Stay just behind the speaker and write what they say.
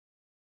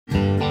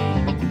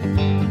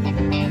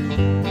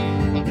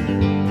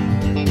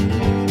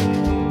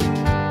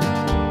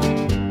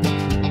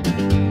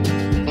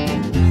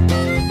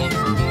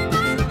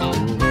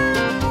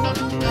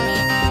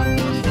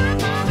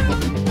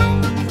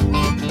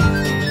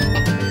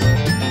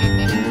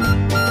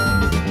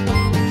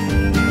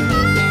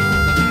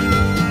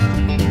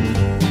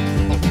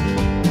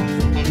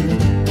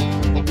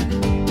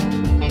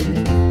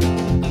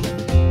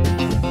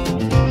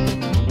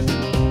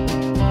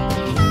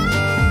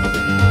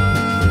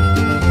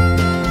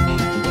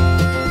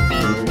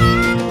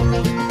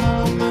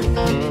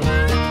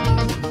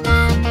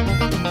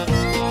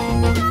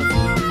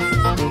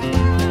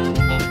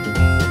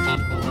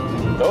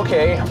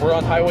We're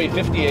on Highway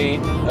 58,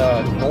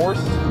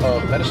 north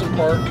of Medicine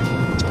Park,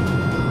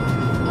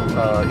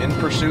 in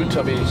pursuit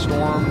of a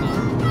storm,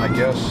 I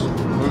guess,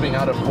 moving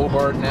out of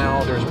Hobart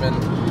now. There's been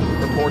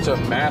reports of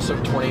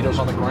massive tornadoes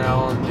on the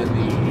ground in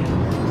the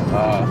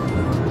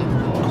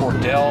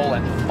Cordell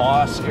and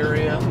Foss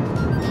area,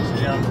 as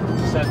Jim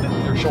said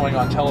that they're showing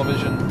on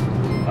television.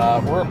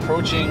 We're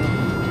approaching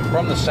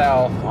from the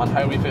south on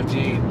Highway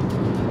 58,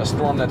 a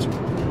storm that's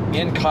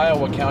in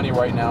Kiowa County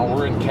right now.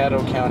 We're in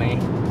Caddo County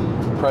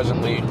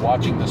presently,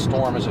 watching the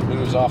storm as it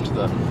moves off to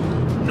the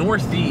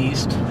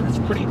northeast. It's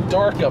pretty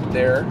dark up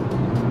there.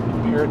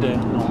 Here to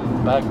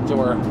back to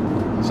our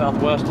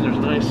southwest, and there's a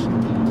nice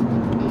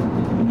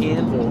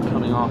anvil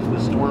coming off of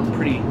the storm.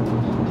 Pretty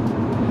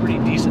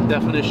decent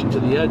definition to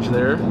the edge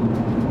there.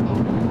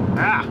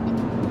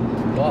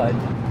 But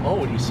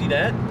oh, do you see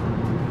that?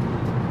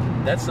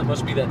 That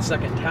must be that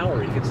second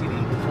tower. You can see the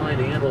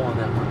defined anvil on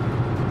that one.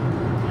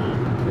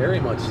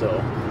 Very much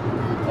so.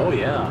 Oh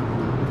yeah.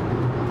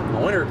 I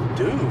wonder,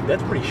 dude,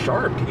 that's pretty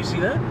sharp. Can you see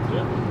that?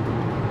 Yeah.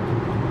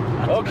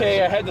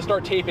 Okay, I had to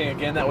start taping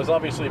again. That was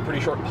obviously a pretty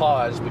short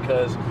pause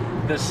because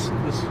this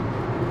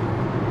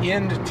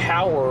end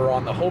tower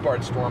on the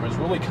Hobart storm has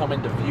really come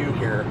into view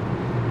here.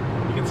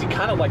 You can see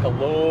kind of like a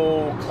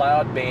low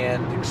cloud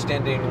band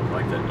extending,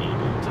 Like that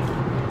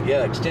angle.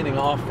 yeah, extending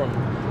off from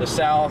the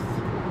south,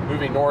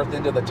 moving north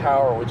into the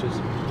tower, which is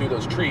through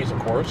those trees, of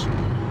course.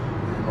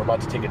 And we're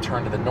about to take a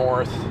turn to the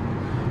north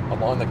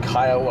along the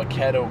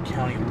Kiowa-Caddo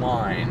County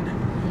line.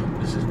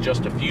 This is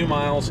just a few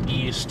miles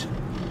east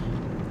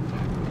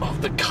of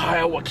the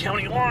Kiowa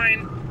County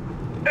line.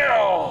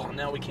 Oh,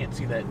 now we can't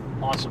see that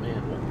awesome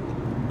anvil.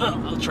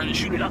 I'll try to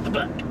shoot it out the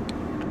back.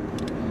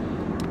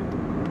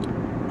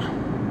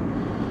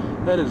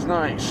 That is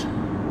nice.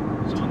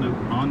 It's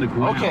on the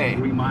ground, Okay,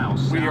 3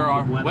 miles. we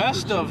are south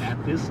west of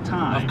at this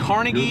time,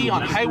 Carnegie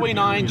on Highway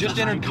 9, just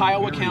entered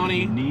Kiowa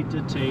County. You need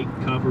to take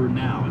cover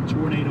now. A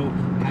tornado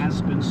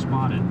has been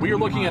spotted. We are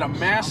looking at a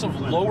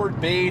massive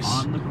lowered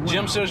base.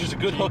 Jim says there's a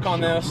good hook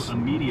on this.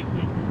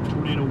 Immediately.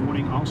 Tornado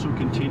warning also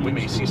continues. We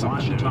may see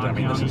something, dude. I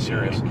mean, this is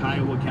serious.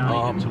 Kiowa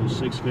County until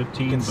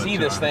 6:15. You can see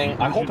this thing.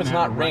 I hope it's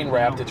not rain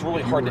wrapped. It's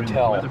really hard to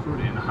tell.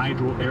 Weatherford and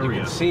Hydro area.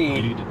 You can see.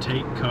 You need to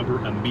take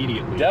cover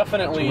immediately.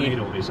 Definitely. The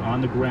tornado is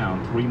on the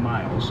ground 3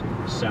 miles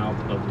south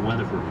of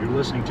Weatherford. You're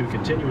listening to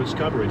continuous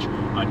coverage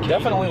on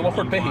Definitely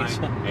lowered base.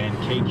 and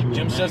KQMX.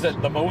 Jim says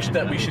that the most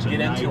that we should get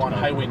into on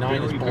Highway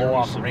 9 is blow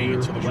off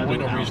rain, so there's really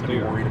no reason to be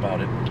worried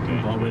about it.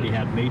 We've already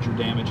had major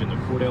damage in the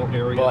Cordell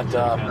area.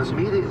 But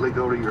immediately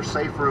go to your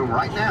safe room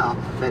right now,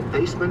 that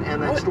basement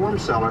and that storm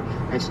cellar,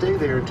 and stay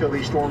there until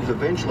these storms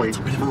eventually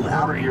move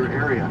out of your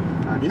area.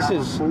 This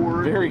is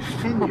very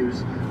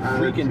continues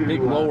freaking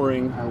big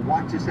lowering.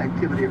 Watch this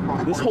activity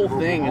across. This whole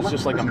thing is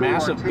just like a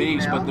massive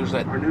base, but there's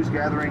that.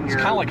 It's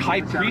kind of like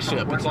high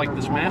precip. It's like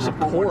this massive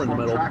core in the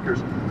middle.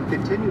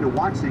 Continue to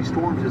watch these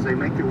storms as they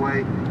make their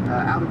way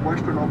out of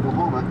western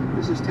Oklahoma.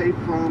 This is tape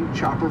from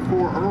Chopper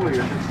 4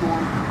 earlier. The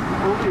storm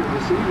earlier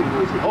this evening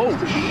was oh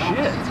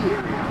shit!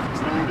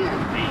 And again,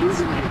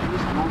 moving in the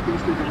east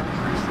northeastern direction.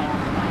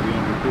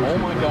 Oh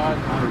my God!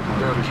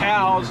 There are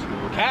cows.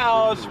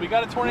 Cows! We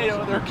got a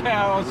tornado. There are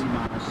cows.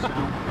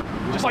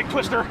 Just like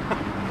Twister.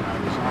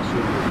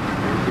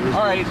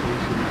 All right.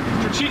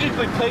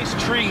 Strategically placed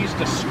trees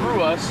to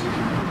screw us.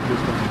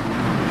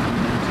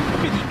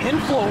 Look at the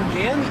inflow,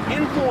 man. The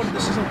inflow.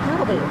 This is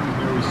incredible.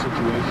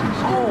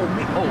 Oh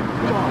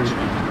gosh.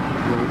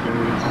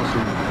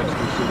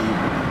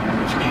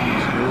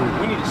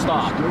 We need to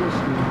stop.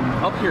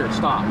 Up here,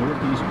 stop.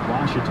 Northeast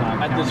Wichita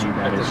County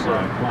that is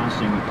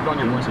crossing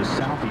into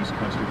southeast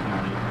Custer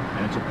County,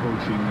 and it's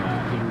approaching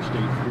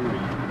Interstate 40,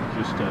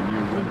 just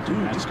near where the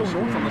dude, just go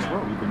north on this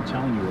road. We've been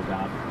telling you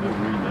about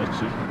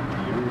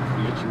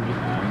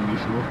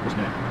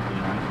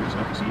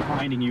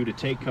finding you to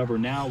take cover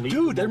now.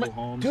 Dude,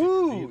 homes,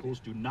 vehicles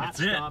do not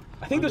stop.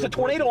 I think there's a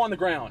tornado on the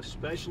ground.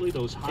 Especially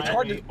those it's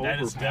hard to.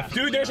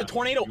 Dude, there's a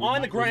tornado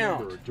on the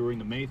ground. During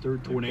the May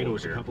 3rd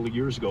tornadoes a couple of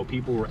years ago,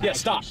 people were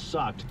actually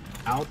sucked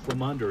out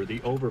from under the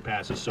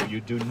overpasses. So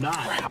you do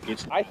not.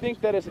 I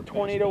think that is a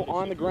tornado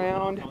on the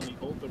ground. On the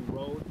open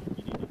road,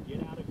 you need to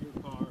get out of your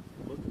car,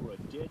 look for a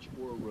ditch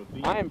or a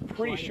ravine. I am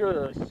pretty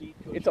sure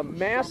it's a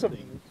massive.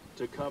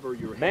 To cover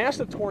your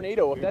massive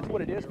tornado, if that's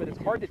what it is, but it's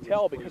hard to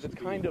tell because it's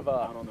kind of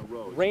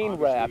rain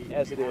wrapped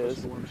as it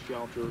is.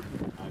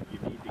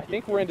 I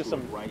think we're into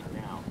some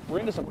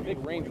big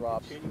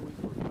raindrops.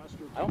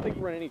 I don't think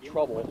we're in any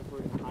trouble.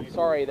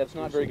 Sorry, that's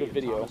not very good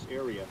video.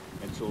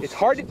 It's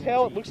hard to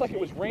tell. It looks like it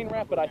was rain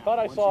wrapped, but I thought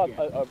I saw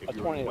a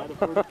tornado.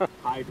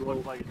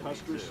 Hydro,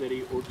 Custer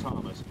City, or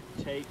Thomas,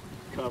 take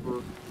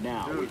cover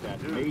now. We've had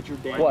major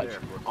damage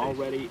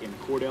already in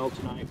Cordell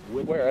tonight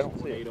with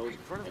tornadoes,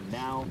 and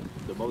now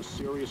the most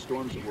serious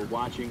storms that we're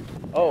watching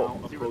now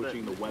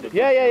approaching the weather.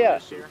 Yeah.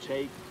 So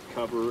take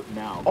cover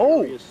now.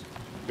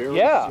 Very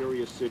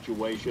serious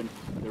situation.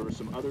 There were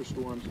some other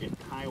storms in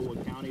Kiowa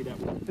County that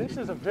were. This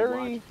is a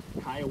very.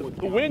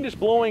 The wind is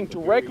blowing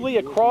directly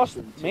across.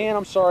 Man,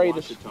 I'm sorry.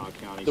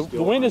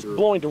 The wind is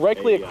blowing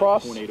directly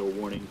across. Tornado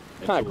warning.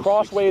 Kind of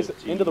crossways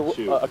into the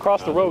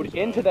across the road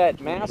into that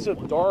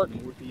massive dark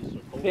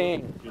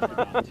thing.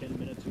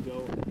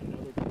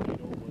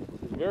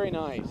 Very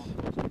nice.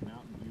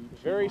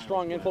 Very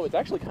strong inflow. It's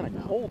actually kind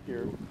of cold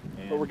here,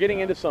 but we're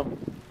getting into some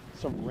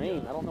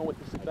rain. I don't know what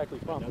this is exactly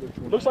from.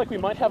 Looks like we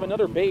might have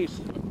another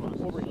base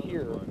over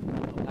here.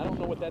 I don't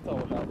know what that's all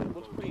about. It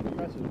looks pretty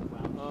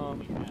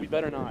impressive. We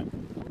better not.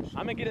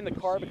 I'm gonna get in the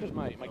car because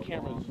my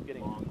camera's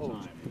getting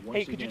hosed.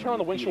 Hey, could you turn on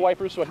the windshield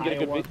wipers so I can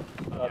get a good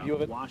view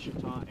of it?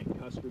 Wichita and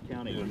Custer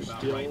County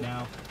still right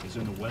now is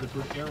in the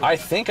Weatherford area. I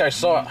think I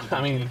saw.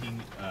 I mean,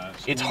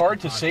 it's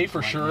hard to say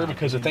for sure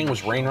because the thing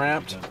was rain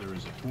wrapped.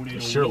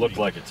 It sure looked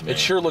like it to me. It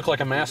sure looked like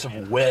a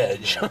massive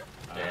wedge.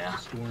 Yeah.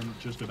 Storm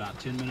just about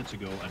 10 minutes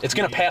ago. It's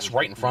gonna pass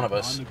right in front of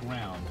us. On the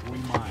ground, 3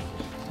 miles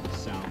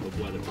south of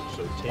Weatherford.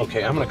 So take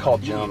Okay, I'm gonna call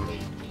Jim.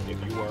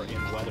 If you are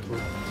in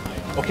Weatherford.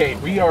 Okay,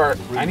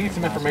 I need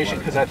some information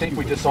because I think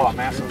we just saw a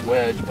massive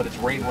wedge, but it's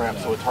rain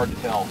wrapped, so it's hard to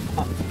tell.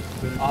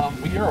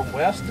 We are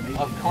west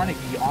of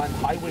Carnegie on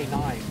Highway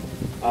 9,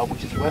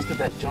 which is west of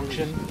that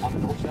junction on the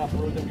north-south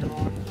road that we're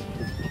on.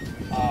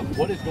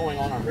 What is going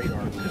on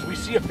radar? Because we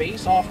see a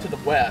base off to the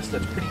west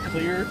that's pretty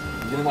clear,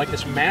 and then like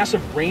this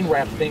massive rain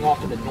wrap thing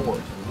off to the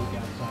north.